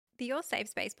The Your Safe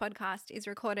Space podcast is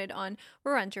recorded on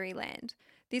Wurundjeri land.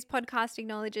 This podcast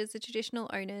acknowledges the traditional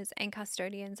owners and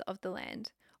custodians of the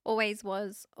land. Always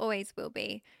was, always will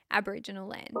be Aboriginal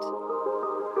land.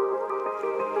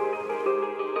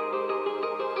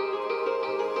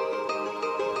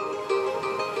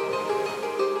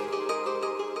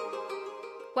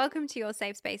 Welcome to Your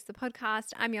Safe Space, the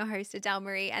podcast. I'm your host, Adele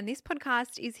Marie, and this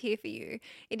podcast is here for you.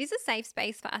 It is a safe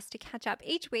space for us to catch up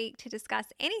each week to discuss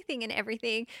anything and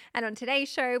everything. And on today's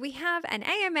show, we have an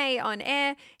AMA on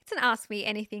air. It's an Ask Me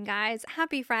Anything, guys.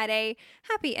 Happy Friday.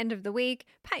 Happy end of the week.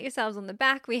 Pat yourselves on the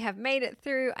back. We have made it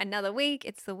through another week.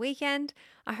 It's the weekend.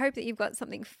 I hope that you've got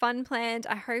something fun planned.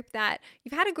 I hope that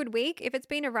you've had a good week. If it's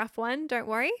been a rough one, don't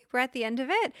worry. We're at the end of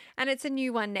it and it's a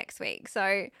new one next week.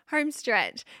 So home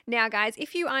stretch. Now, guys,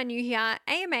 if you are new here,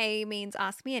 AMA means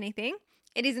Ask Me Anything.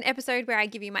 It is an episode where I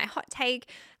give you my hot take.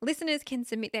 Listeners can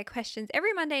submit their questions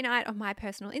every Monday night on my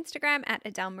personal Instagram at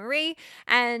Adele Marie.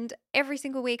 And every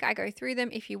single week I go through them.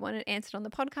 If you want it answered on the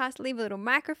podcast, leave a little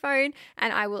microphone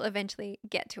and I will eventually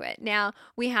get to it. Now,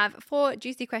 we have 4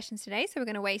 juicy questions today, so we're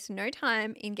going to waste no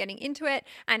time in getting into it.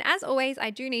 And as always,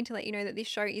 I do need to let you know that this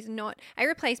show is not a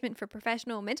replacement for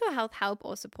professional mental health help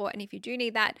or support. And if you do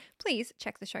need that, please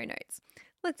check the show notes.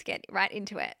 Let's get right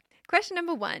into it. Question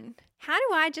number 1, how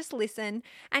do I just listen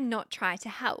and not try to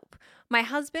help? My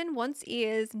husband wants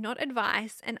ears, not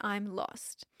advice, and I'm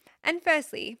lost. And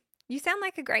firstly, you sound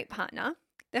like a great partner.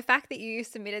 The fact that you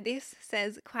submitted this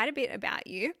says quite a bit about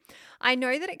you. I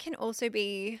know that it can also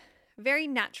be very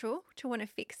natural to want to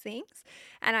fix things.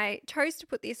 And I chose to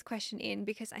put this question in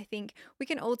because I think we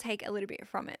can all take a little bit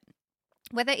from it.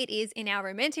 Whether it is in our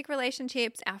romantic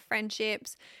relationships, our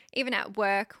friendships, even at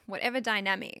work, whatever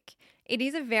dynamic, it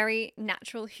is a very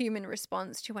natural human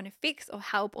response to want to fix or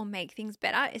help or make things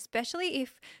better, especially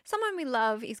if someone we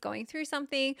love is going through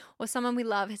something or someone we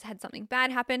love has had something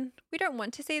bad happen. We don't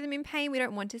want to see them in pain. We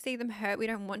don't want to see them hurt. We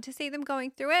don't want to see them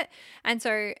going through it. And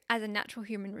so as a natural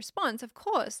human response, of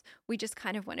course, we just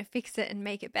kind of want to fix it and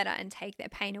make it better and take their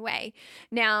pain away.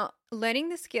 Now, learning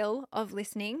the skill of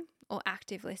listening or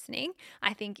active listening,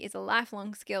 I think is a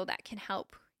lifelong skill that can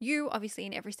help you, obviously,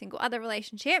 in every single other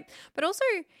relationship, but also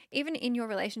even in your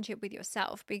relationship with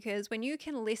yourself, because when you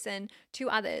can listen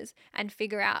to others and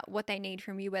figure out what they need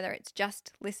from you, whether it's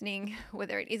just listening,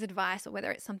 whether it is advice, or whether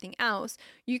it's something else,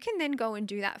 you can then go and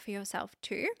do that for yourself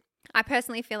too. I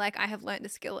personally feel like I have learned the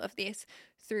skill of this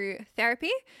through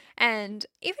therapy and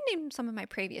even in some of my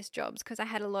previous jobs, because I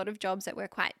had a lot of jobs that were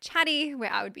quite chatty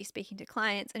where I would be speaking to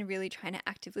clients and really trying to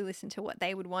actively listen to what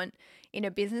they would want in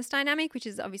a business dynamic, which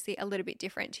is obviously a little bit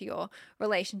different to your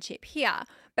relationship here.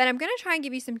 But I'm going to try and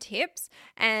give you some tips,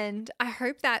 and I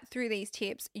hope that through these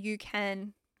tips you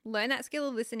can learn that skill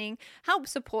of listening, help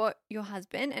support your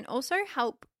husband, and also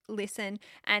help listen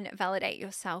and validate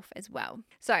yourself as well.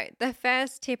 So the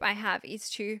first tip I have is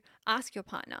to ask your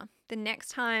partner the next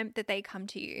time that they come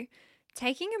to you,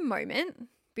 taking a moment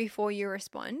before you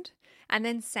respond and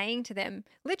then saying to them,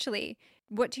 literally,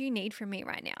 what do you need from me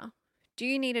right now? Do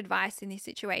you need advice in this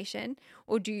situation,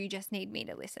 or do you just need me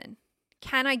to listen?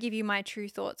 Can I give you my true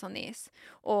thoughts on this?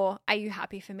 Or are you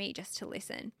happy for me just to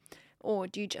listen? Or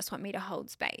do you just want me to hold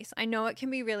space? I know it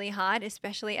can be really hard,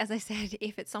 especially, as I said,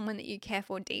 if it's someone that you care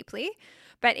for deeply.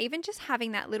 But even just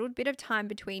having that little bit of time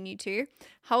between you two,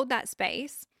 hold that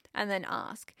space and then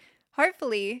ask.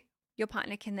 Hopefully, your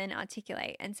partner can then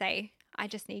articulate and say, I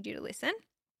just need you to listen.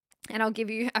 And I'll give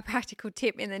you a practical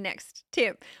tip in the next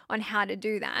tip on how to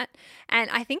do that. And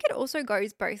I think it also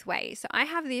goes both ways. So I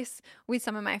have this with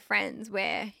some of my friends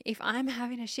where if I'm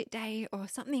having a shit day or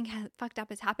something fucked up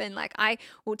has happened, like I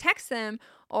will text them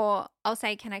or I'll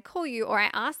say, can I call you? Or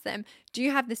I ask them, do you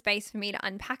have the space for me to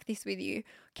unpack this with you?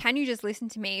 Can you just listen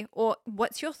to me? Or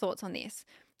what's your thoughts on this?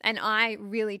 And I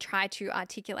really try to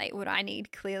articulate what I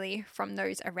need clearly from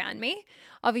those around me.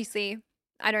 Obviously,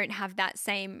 I don't have that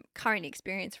same current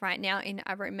experience right now in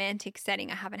a romantic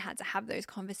setting. I haven't had to have those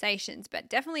conversations, but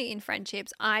definitely in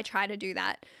friendships, I try to do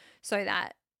that so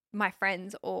that my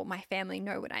friends or my family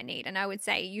know what I need. And I would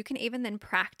say you can even then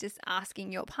practice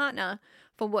asking your partner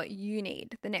for what you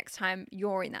need the next time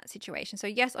you're in that situation. So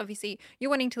yes, obviously you're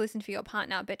wanting to listen for your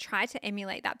partner, but try to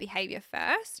emulate that behavior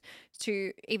first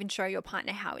to even show your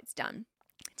partner how it's done.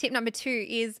 Tip number 2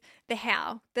 is the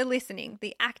how, the listening,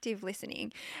 the active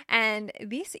listening. And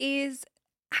this is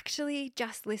actually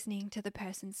just listening to the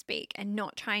person speak and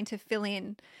not trying to fill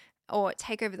in or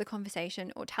take over the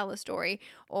conversation or tell a story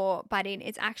or butt in.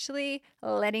 It's actually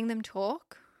letting them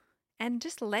talk and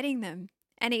just letting them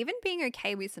and even being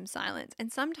okay with some silence.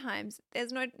 And sometimes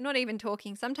there's not even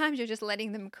talking. Sometimes you're just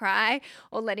letting them cry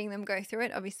or letting them go through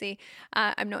it. Obviously,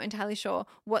 I'm not entirely sure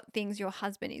what things your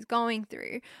husband is going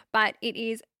through, but it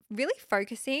is really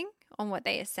focusing on what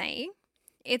they are saying.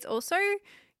 It's also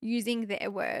using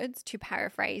their words to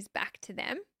paraphrase back to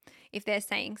them. If they're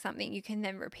saying something, you can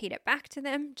then repeat it back to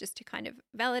them just to kind of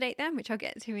validate them, which I'll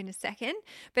get to in a second.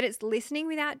 But it's listening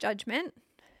without judgment.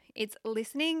 It's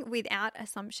listening without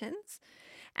assumptions.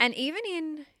 And even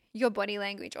in your body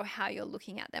language or how you're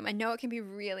looking at them. I know it can be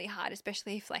really hard,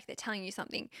 especially if like they're telling you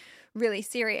something really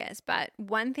serious. But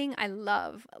one thing I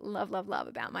love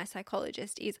about my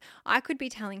psychologist is I could be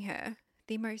telling her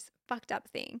the most fucked up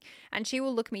thing and she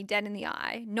will look me dead in the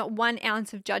eye, not 1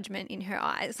 ounce of judgment in her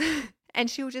eyes. And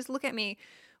she will just look at me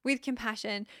with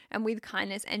compassion and with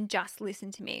kindness and just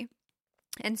listen to me.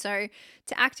 And so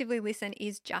to actively listen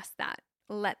is just that.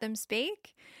 Let them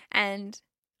speak. And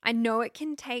I know it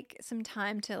can take some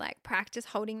time to like practice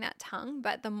holding that tongue,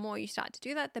 but the more you start to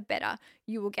do that, the better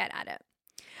you will get at it.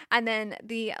 And then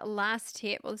the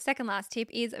second last tip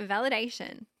is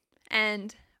validation.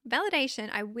 And validation,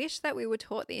 I wish that we were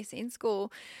taught this in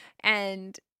school,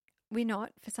 and we're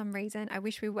not for some reason. I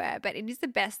wish we were, but it is the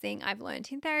best thing I've learned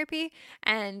in therapy,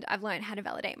 and I've learned how to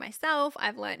validate myself.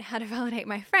 I've learned how to validate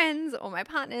my friends or my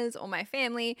partners or my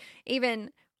family,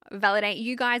 even validate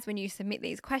you guys when you submit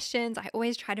these questions. I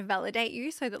always try to validate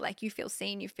you so that like you feel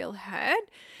seen, you feel heard.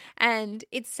 And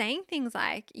it's saying things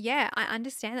like, yeah, I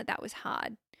understand that was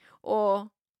hard,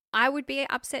 or I would be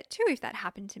upset too if that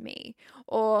happened to me,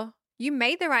 or you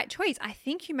made the right choice. I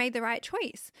think you made the right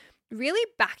choice. Really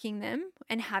backing them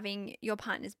and having your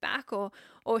partner's back, or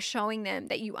showing them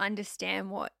that you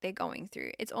understand what they're going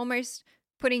through. It's almost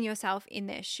putting yourself in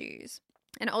their shoes.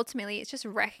 And ultimately, it's just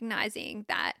recognizing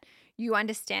that you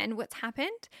understand what's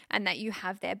happened and that you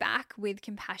have their back with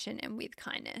compassion and with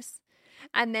kindness.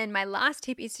 And then my last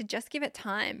tip is to just give it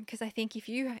time, because I think if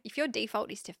your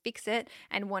default is to fix it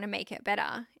and want to make it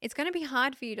better, it's going to be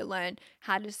hard for you to learn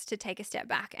how just to take a step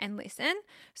back and listen.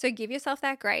 So give yourself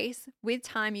that grace. With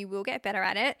time, you will get better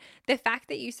at it. The fact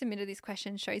that you submitted this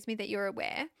question shows me that you're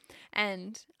aware.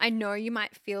 And I know you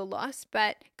might feel lost,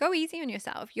 but go easy on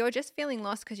yourself. You're just feeling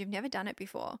lost because you've never done it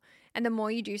before. And the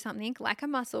more you do something like a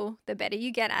muscle, the better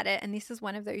you get at it. And this is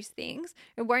one of those things.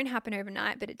 It won't happen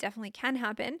overnight, but it definitely can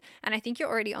happen. And I think you're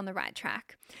already on the right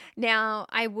track. Now,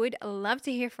 I would love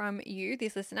to hear from you,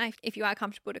 this listener, if you are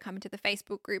comfortable to come into the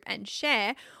Facebook group and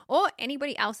share, or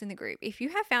anybody else in the group. If you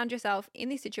have found yourself in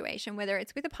this situation, whether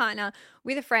it's with a partner,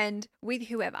 with a friend, with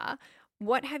whoever,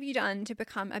 what have you done to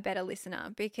become a better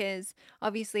listener? Because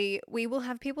obviously we will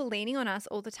have people leaning on us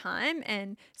all the time,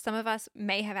 and some of us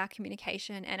may have our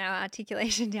communication and our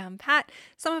articulation down pat.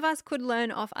 Some of us could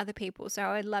learn off other people. So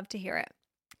I'd love to hear it.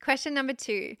 Question number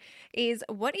 2 is,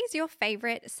 what is your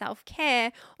favorite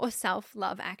self-care or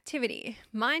self-love activity?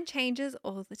 Mine changes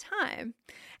all the time.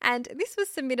 And this was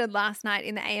submitted last night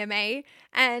in the AMA,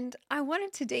 and I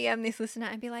wanted to DM this listener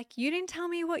and be like, you didn't tell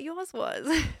me what yours was.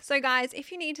 So guys,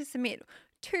 if you need to submit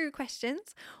 2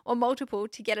 questions or multiple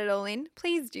to get it all in,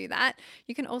 please do that.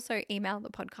 You can also email the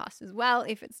podcast as well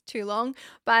if it's too long,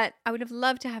 but I would have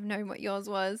loved to have known what yours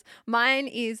was. Mine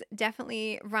is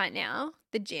definitely right now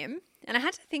the gym. And I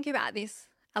had to think about this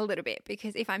a little bit,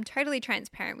 because if I'm totally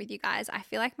transparent with you guys, I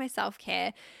feel like my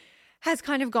self-care has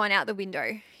kind of gone out the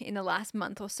window in the last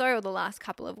month or so, or the last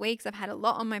couple of weeks. I've had a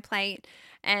lot on my plate,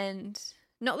 and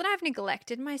not that I've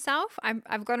neglected myself.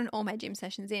 I've gotten all my gym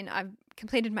sessions in. I've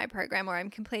completed my program, or I'm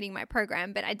completing my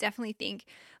program, but I definitely think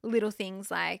little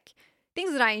things like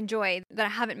things that I enjoy that I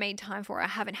haven't made time for, I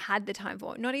haven't had the time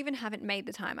for, not even haven't made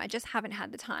the time, I just haven't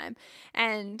had the time.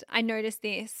 And I noticed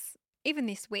this even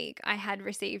this week. I had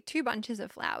received 2 bunches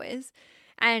of flowers,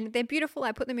 and they're beautiful.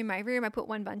 I put them in my room. I put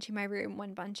 1 bunch in my room,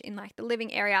 1 bunch in like the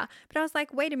living area. But I was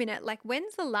like, wait a minute, like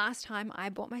when's the last time I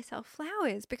bought myself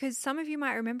flowers? Because some of you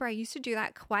might remember I used to do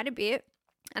that quite a bit.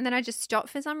 And then I just stopped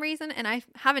for some reason, and I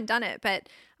haven't done it, but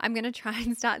I'm going to try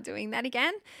and start doing that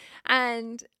again.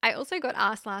 And I also got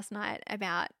asked last night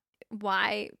about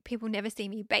why people never see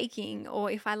me baking,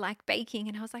 or if I like baking.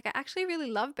 And I was like, I actually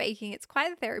really love baking. It's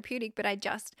quite therapeutic, but I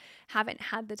just haven't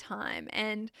had the time.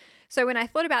 And so when I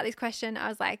thought about this question, I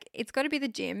was like, it's got to be the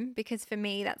gym, because for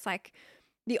me, that's like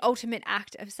the ultimate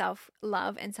act of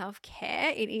self-love and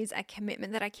self-care. It is a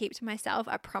commitment that I keep to myself,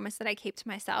 a promise that I keep to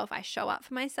myself. I show up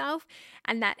for myself,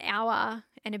 and that hour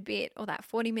and a bit, or that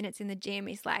 40 minutes in the gym,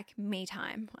 is like me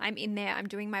time. I'm in there, I'm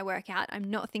doing my workout. I'm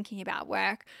not thinking about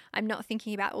work. I'm not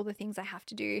thinking about all the things I have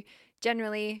to do.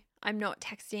 Generally, I'm not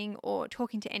texting or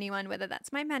talking to anyone, whether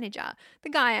that's my manager, the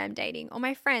guy I'm dating, or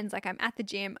my friends. Like I'm at the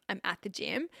gym, and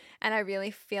I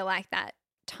really feel like that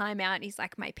time out is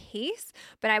like my peace,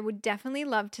 but I would definitely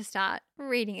love to start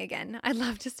reading again. I'd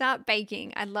love to start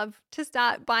baking. I'd love to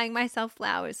start buying myself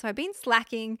flowers. So I've been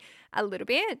slacking a little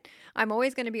bit. I'm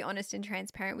always going to be honest and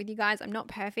transparent with you guys. I'm not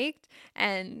perfect,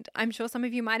 and I'm sure some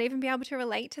of you might even be able to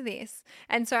relate to this.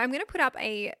 And so I'm going to put up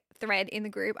a thread in the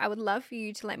group. I would love for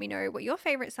you to let me know what your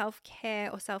favorite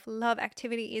self-care or self-love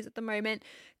activity is at the moment,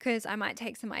 because I might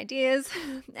take some ideas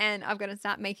and I've got to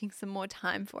start making some more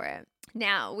time for it.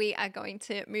 Now we are going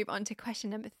to move on to question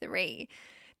number 3.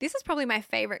 This is probably my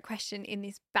favorite question in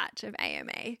this batch of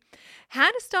AMA.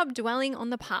 How to stop dwelling on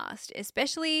the past,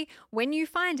 especially when you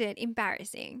find it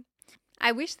embarrassing.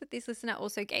 I wish that this listener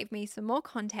also gave me some more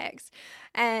context.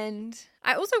 And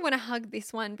I also want to hug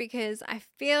this one because I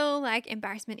feel like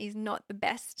embarrassment is not the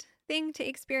best thing to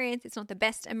experience. It's not the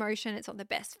best emotion. It's not the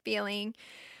best feeling.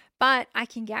 But I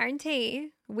can guarantee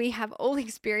we have all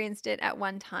experienced it at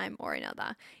one time or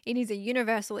another. It is a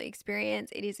universal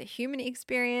experience. It is a human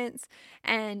experience.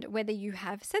 And whether you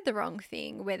have said the wrong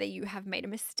thing, whether you have made a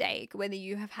mistake, whether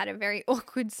you have had a very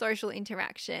awkward social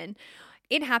interaction,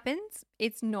 it happens.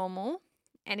 It's normal.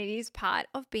 And it is part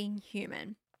of being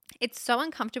human. It's so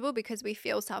uncomfortable because we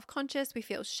feel self-conscious, we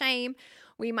feel shame,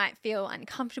 we might feel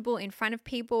uncomfortable in front of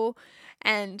people.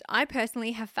 And I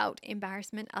personally have felt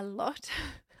embarrassment a lot.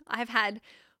 I've had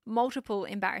multiple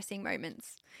embarrassing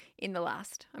moments in the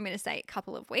last, I'm going to say,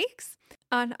 couple of weeks.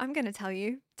 And I'm going to tell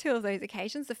you 2 of those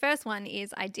occasions. The first one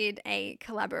is I did a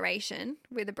collaboration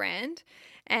with a brand,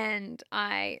 and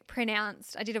I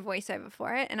did a voiceover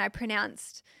for it, and I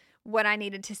pronounced what I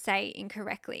needed to say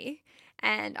incorrectly.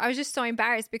 And I was just so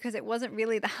embarrassed because it wasn't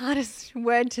really the hardest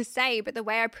word to say, but the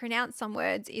way I pronounce some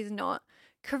words is not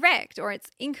correct, or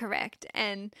it's incorrect.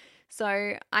 And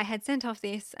so I had sent off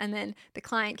this, and then the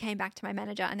client came back to my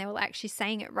manager and they were actually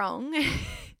saying it wrong.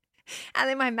 And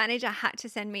then my manager had to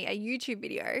send me a YouTube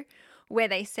video where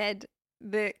they said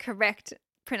the correct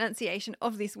pronunciation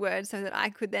of this word so that I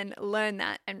could then learn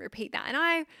that and repeat that. And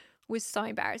I was so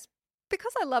embarrassed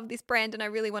because I love this brand and I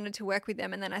really wanted to work with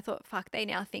them. And then I thought, fuck, they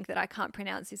now think that I can't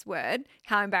pronounce this word.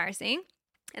 How embarrassing.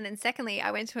 And then secondly,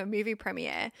 I went to a movie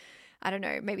premiere, I don't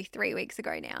know, maybe 3 weeks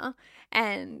ago now.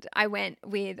 And I went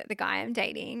with the guy I'm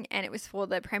dating, and it was for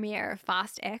the premiere of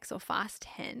Fast X or Fast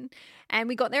 10. And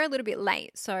we got there a little bit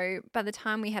late. So by the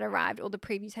time we had arrived, all the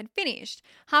previews had finished.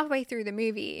 Halfway through the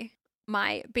movie,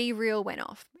 my BeReal went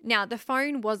off. Now, the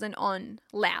phone wasn't on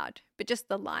loud, but just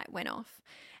the light went off.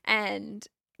 And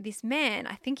this man,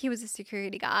 I think he was a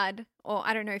security guard, or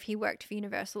I don't know if he worked for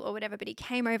Universal or whatever, but he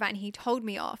came over and he told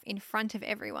me off in front of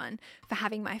everyone for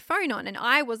having my phone on. And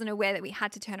I wasn't aware that we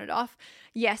had to turn it off.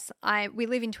 Yes, we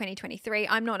live in 2023.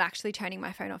 I'm not actually turning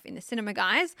my phone off in the cinema,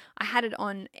 guys. I had it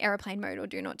on airplane mode or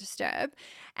do not disturb.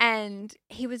 And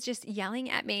he was just yelling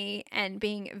at me and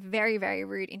being very, very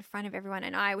rude in front of everyone.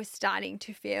 And I was starting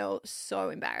to feel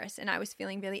so embarrassed, and I was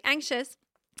feeling really anxious.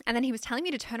 And then he was telling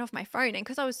me to turn off my phone. And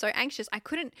because I was so anxious, I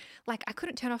couldn't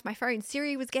turn off my phone.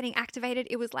 Siri was getting activated.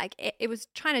 It was like, it was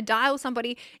trying to dial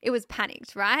somebody. It was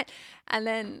panicked, right? And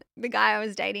then the guy I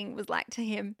was dating was like to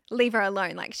him, leave her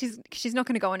alone. Like she's not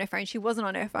going to go on her phone. She wasn't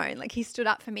on her phone. Like he stood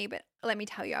up for me. But let me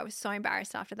tell you, I was so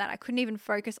embarrassed after that. I couldn't even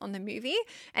focus on the movie,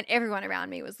 and everyone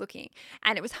around me was looking.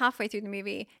 And it was halfway through the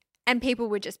movie, and people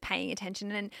were just paying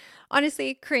attention, and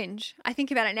honestly, cringe. I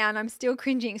think about it now and I'm still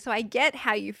cringing. So I get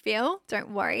how you feel. Don't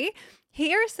worry.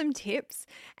 Here are some tips,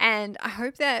 and I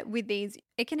hope that with these,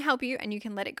 it can help you and you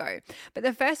can let it go. But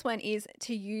the first one is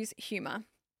to use humor.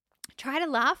 Try to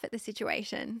laugh at the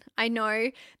situation. I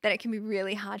know that it can be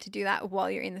really hard to do that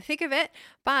while you're in the thick of it,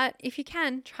 but if you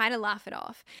can, try to laugh it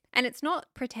off. And it's not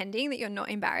pretending that you're not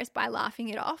embarrassed by laughing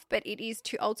it off, but it is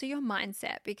to alter your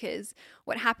mindset, because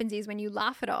what happens is when you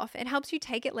laugh it off, it helps you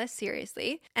take it less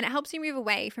seriously, and it helps you move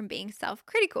away from being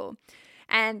self-critical.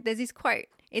 And there's this quote,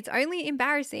 it's only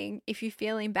embarrassing if you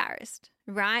feel embarrassed,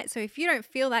 right? So if you don't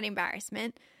feel that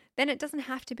embarrassment, then it doesn't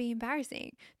have to be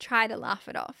embarrassing. Try to laugh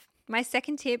it off. My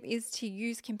second tip is to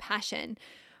use compassion.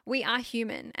 We are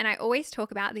human, and I always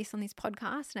talk about this on this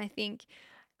podcast, and I think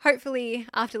hopefully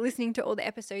after listening to all the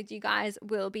episodes, you guys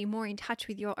will be more in touch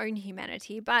with your own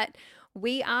humanity, but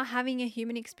we are having a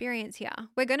human experience here.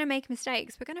 We're going to make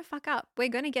mistakes. We're going to fuck up. We're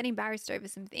going to get embarrassed over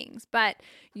some things, but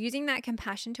using that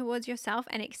compassion towards yourself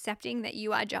and accepting that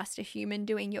you are just a human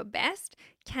doing your best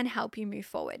can help you move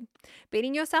forward.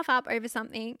 Beating yourself up over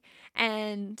something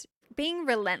and being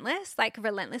relentless, like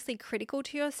relentlessly critical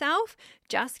to yourself,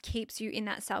 just keeps you in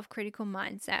that self-critical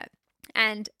mindset.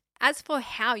 And as for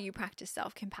how you practice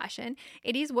self-compassion,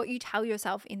 it is what you tell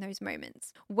yourself in those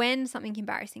moments. When something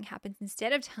embarrassing happens,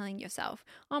 instead of telling yourself,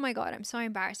 oh my God, I'm so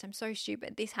embarrassed, I'm so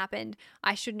stupid, this happened,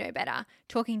 I should know better,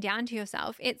 talking down to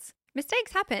yourself, it's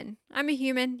Mistakes happen. I'm a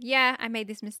human. Yeah, I made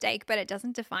this mistake, but it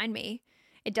doesn't define me.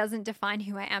 It doesn't define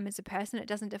who I am as a person. It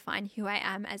doesn't define who I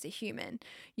am as a human.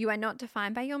 You are not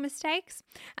defined by your mistakes.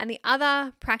 And the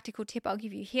other practical tip I'll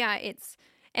give you here, it's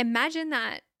imagine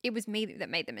that it was me that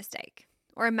made the mistake,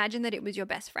 or imagine that it was your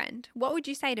best friend. What would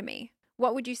you say to me?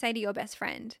 What would you say to your best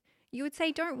friend? You would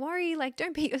say, don't worry, like,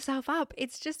 don't beat yourself up.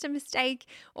 It's just a mistake.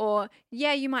 Or,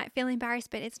 yeah, you might feel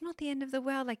embarrassed, but it's not the end of the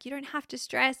world. Like, you don't have to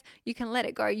stress. You can let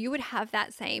it go. You would have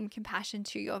that same compassion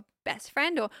to your best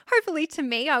friend, or hopefully to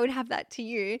me, I would have that to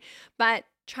you. But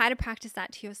try to practice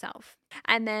that to yourself.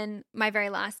 And then my very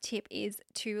last tip is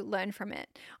to learn from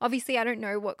it. Obviously, I don't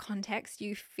know what context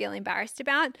you feel embarrassed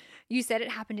about. You said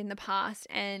it happened in the past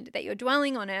and that you're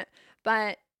dwelling on it,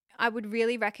 but I would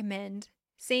really recommend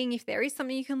seeing if there is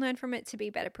something you can learn from it to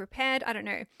be better prepared. I don't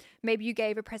know, maybe you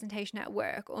gave a presentation at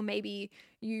work, or maybe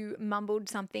you mumbled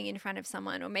something in front of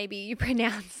someone, or maybe you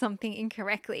pronounced something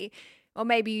incorrectly, or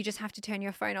maybe you just have to turn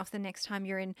your phone off the next time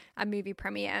you're in a movie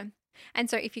premiere. And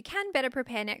so if you can better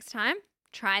prepare next time,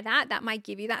 try that. That might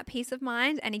give you that peace of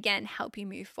mind and again, help you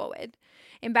move forward.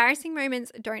 Embarrassing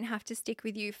moments don't have to stick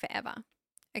with you forever.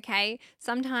 Okay,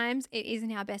 sometimes it is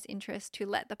in our best interest to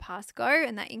let the past go,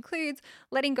 and that includes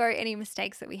letting go any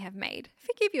mistakes that we have made.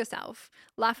 Forgive yourself,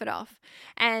 laugh it off.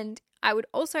 And I would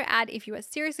also add, if you are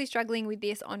seriously struggling with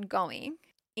this ongoing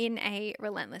in a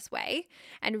relentless way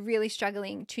and really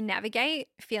struggling to navigate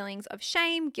feelings of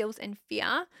shame, guilt, and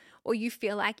fear, or you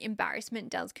feel like embarrassment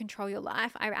does control your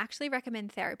life, I actually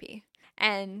recommend therapy.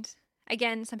 And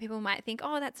again, some people might think,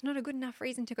 oh, that's not a good enough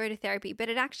reason to go to therapy, but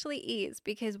it actually is,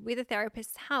 because with a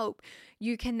therapist's help,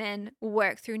 you can then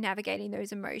work through navigating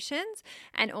those emotions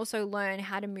and also learn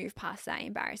how to move past that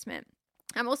embarrassment.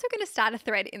 I'm also going to start a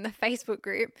thread in the Facebook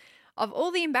group of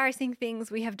all the embarrassing things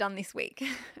we have done this week,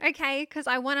 okay? Because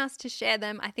I want us to share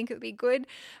them. I think it would be good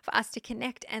for us to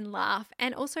connect and laugh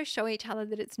and also show each other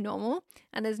that it's normal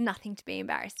and there's nothing to be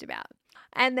embarrassed about.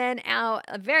 And then our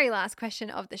very last question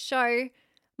of the show: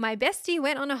 my bestie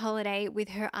went on a holiday with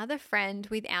her other friend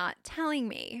without telling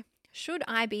me. Should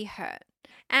I be hurt?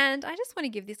 And I just want to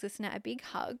give this listener a big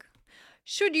hug.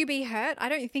 Should you be hurt? I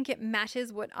don't think it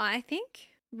matters what I think.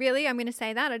 Really, I'm going to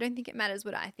say that. I don't think it matters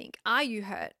what I think. Are you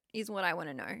hurt is what I want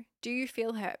to know. Do you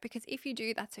feel hurt? Because if you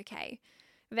do, that's okay.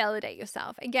 Validate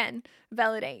yourself. Again,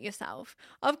 validate yourself.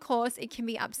 Of course, it can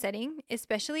be upsetting,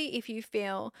 especially if you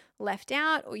feel left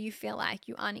out or you feel like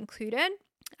you aren't included.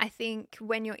 I think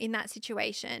when you're in that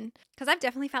situation, because I've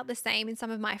definitely felt the same in some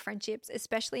of my friendships,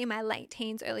 especially in my late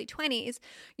teens, early 20s,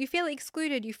 you feel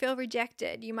excluded, you feel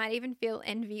rejected, you might even feel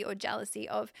envy or jealousy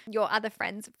of your other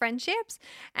friends' friendships.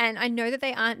 And I know that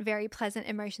they aren't very pleasant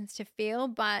emotions to feel,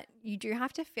 but you do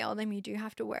have to feel them, you do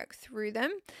have to work through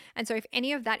them. And so if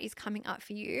any of that is coming up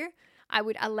for you, I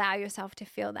would allow yourself to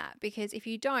feel that, because if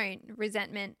you don't,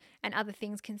 resentment and other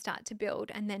things can start to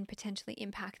build and then potentially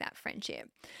impact that friendship.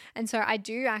 And so I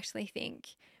do actually think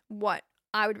what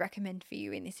I would recommend for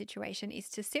you in this situation is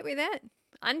to sit with it,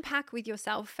 unpack with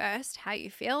yourself first how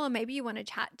you feel, or maybe you want to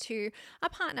chat to a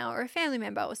partner or a family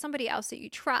member or somebody else that you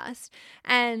trust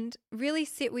and really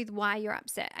sit with why you're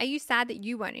upset. Are you sad that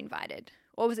you weren't invited?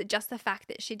 Or was it just the fact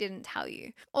that she didn't tell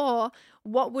you? Or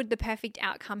what would the perfect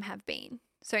outcome have been?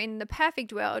 So in the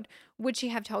perfect world, would she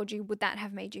have told you? Would that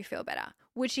have made you feel better?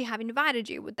 Would she have invited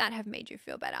you? Would that have made you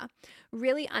feel better?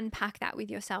 Really unpack that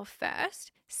with yourself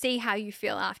first. See how you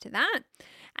feel after that.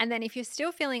 And then if you're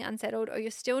still feeling unsettled or you're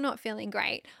still not feeling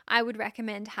great, I would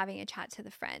recommend having a chat to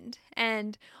the friend.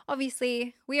 And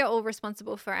obviously, we are all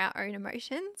responsible for our own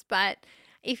emotions, but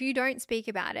if you don't speak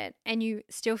about it and you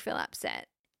still feel upset,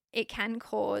 it can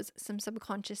cause some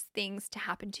subconscious things to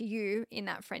happen to you in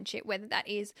that friendship, whether that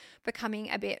is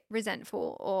becoming a bit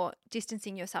resentful or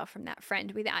distancing yourself from that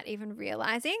friend without even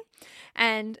realizing.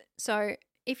 And so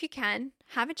if you can,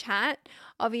 have a chat.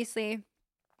 Obviously,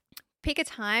 pick a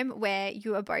time where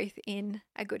you are both in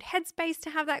a good headspace to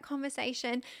have that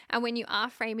conversation. And when you are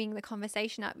framing the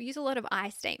conversation up, use a lot of I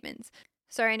statements.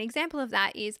 So an example of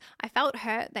that is, I felt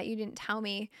hurt that you didn't tell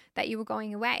me that you were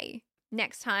going away.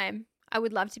 Next time, I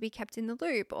would love to be kept in the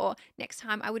loop, or next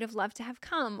time I would have loved to have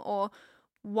come, or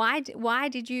why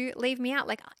did you leave me out?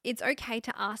 Like, it's okay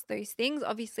to ask those things.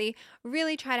 Obviously,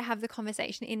 really try to have the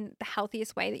conversation in the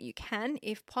healthiest way that you can,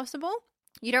 if possible.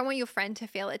 You don't want your friend to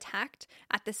feel attacked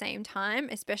at the same time,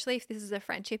 especially if this is a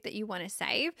friendship that you want to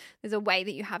save. There's a way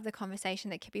that you have the conversation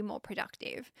that can be more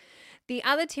productive. The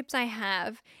other tips I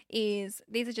have is,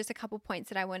 these are just a couple points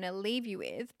that I want to leave you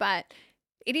with, but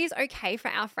it is okay for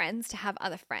our friends to have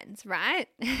other friends, right?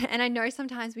 And I know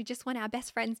sometimes we just want our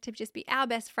best friends to just be our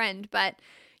best friend, but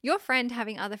Your friend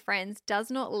having other friends does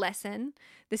not lessen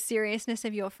the seriousness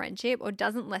of your friendship, or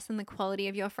doesn't lessen the quality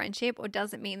of your friendship, or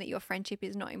doesn't mean that your friendship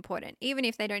is not important, even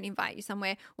if they don't invite you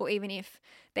somewhere, or even if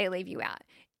they leave you out.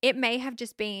 It may have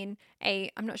just been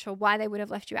I'm not sure why they would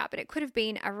have left you out, but it could have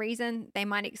been a reason.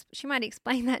 She might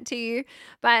explain that to you.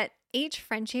 But each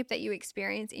friendship that you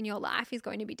experience in your life is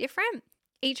going to be different.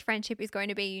 Each friendship is going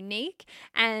to be unique.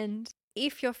 And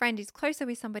if your friend is closer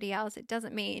with somebody else, it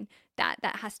doesn't mean that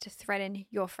that has to threaten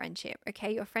your friendship,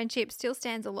 okay? Your friendship still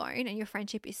stands alone and your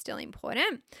friendship is still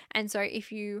important. And so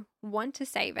if you want to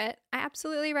save it, I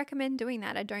absolutely recommend doing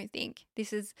that. I don't think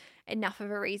this is enough of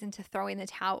a reason to throw in the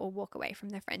towel or walk away from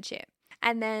the friendship.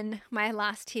 And then my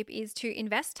last tip is to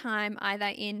invest time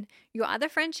either in your other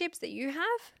friendships that you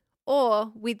have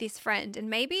or with this friend. And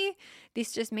maybe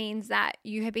this just means that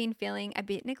you have been feeling a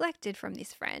bit neglected from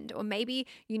this friend, or maybe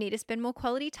you need to spend more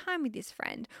quality time with this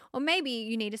friend, or maybe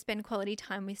you need to spend quality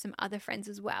time with some other friends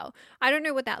as well. I don't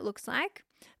know what that looks like.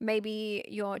 Maybe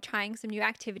you're trying some new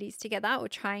activities together, or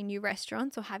trying new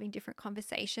restaurants, or having different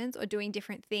conversations, or doing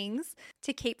different things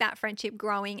to keep that friendship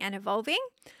growing and evolving.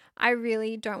 I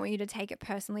really don't want you to take it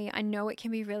personally. I know it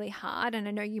can be really hard, and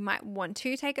I know you might want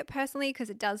to take it personally because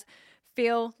it does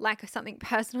feel like something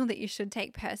personal that you should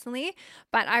take personally,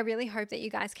 but I really hope that you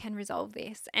guys can resolve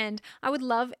this. And I would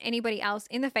love anybody else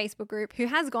in the Facebook group who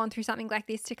has gone through something like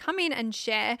this to come in and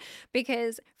share,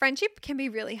 because friendship can be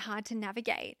really hard to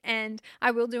navigate. And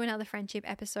I will do another friendship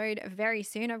episode very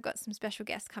soon. I've got some special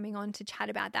guests coming on to chat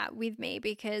about that with me,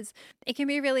 because it can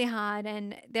be really hard,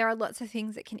 and there are lots of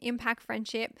things that can impact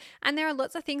friendship, and there are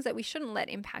lots of things that we shouldn't let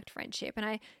impact friendship. And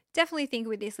I definitely think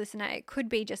with this listener, it could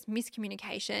be just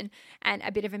miscommunication and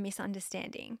a bit of a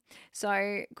misunderstanding.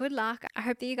 So good luck. I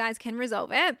hope that you guys can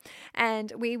resolve it,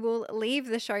 and we will leave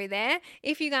the show there.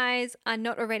 If you guys are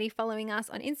not already following us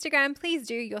on Instagram, please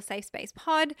do, Your Safe Space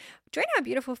Pod. Join our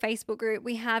beautiful Facebook group.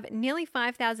 We have nearly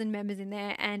 5,000 members in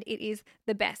there, and it is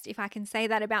the best. If I can say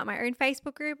that about my own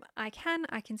Facebook group, I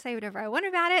can say whatever I want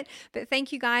about it. But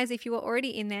thank you guys. If you are already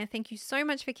in there, thank you so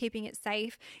much for keeping it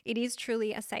safe. It is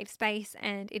truly a safe space,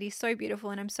 and it is so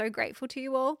beautiful, and I'm so grateful to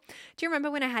you all. Do you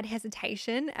remember when I had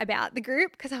hesitation about the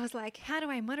group? Because I was like, how do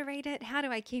I moderate it? How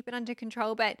do I keep it under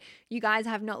control? But you guys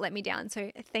have not let me down.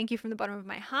 So thank you from the bottom of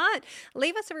my heart.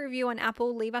 Leave us a review on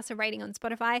Apple. Leave us a rating on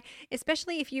Spotify,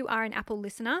 especially if you are an Apple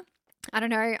listener. I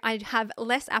don't know, I have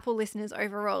less Apple listeners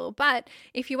overall, but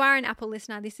if you are an Apple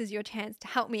listener, this is your chance to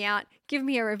help me out. Give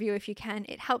me a review if you can.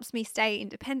 It helps me stay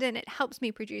independent. It helps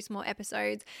me produce more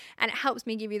episodes, and it helps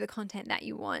me give you the content that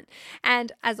you want.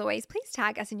 And as always, please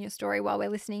tag us in your story while we're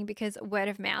listening, because word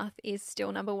of mouth is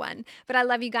still number one. But I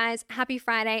love you guys. Happy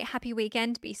Friday. Happy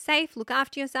weekend. Be safe. Look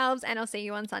after yourselves, and I'll see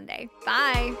you on Sunday.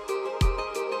 Bye.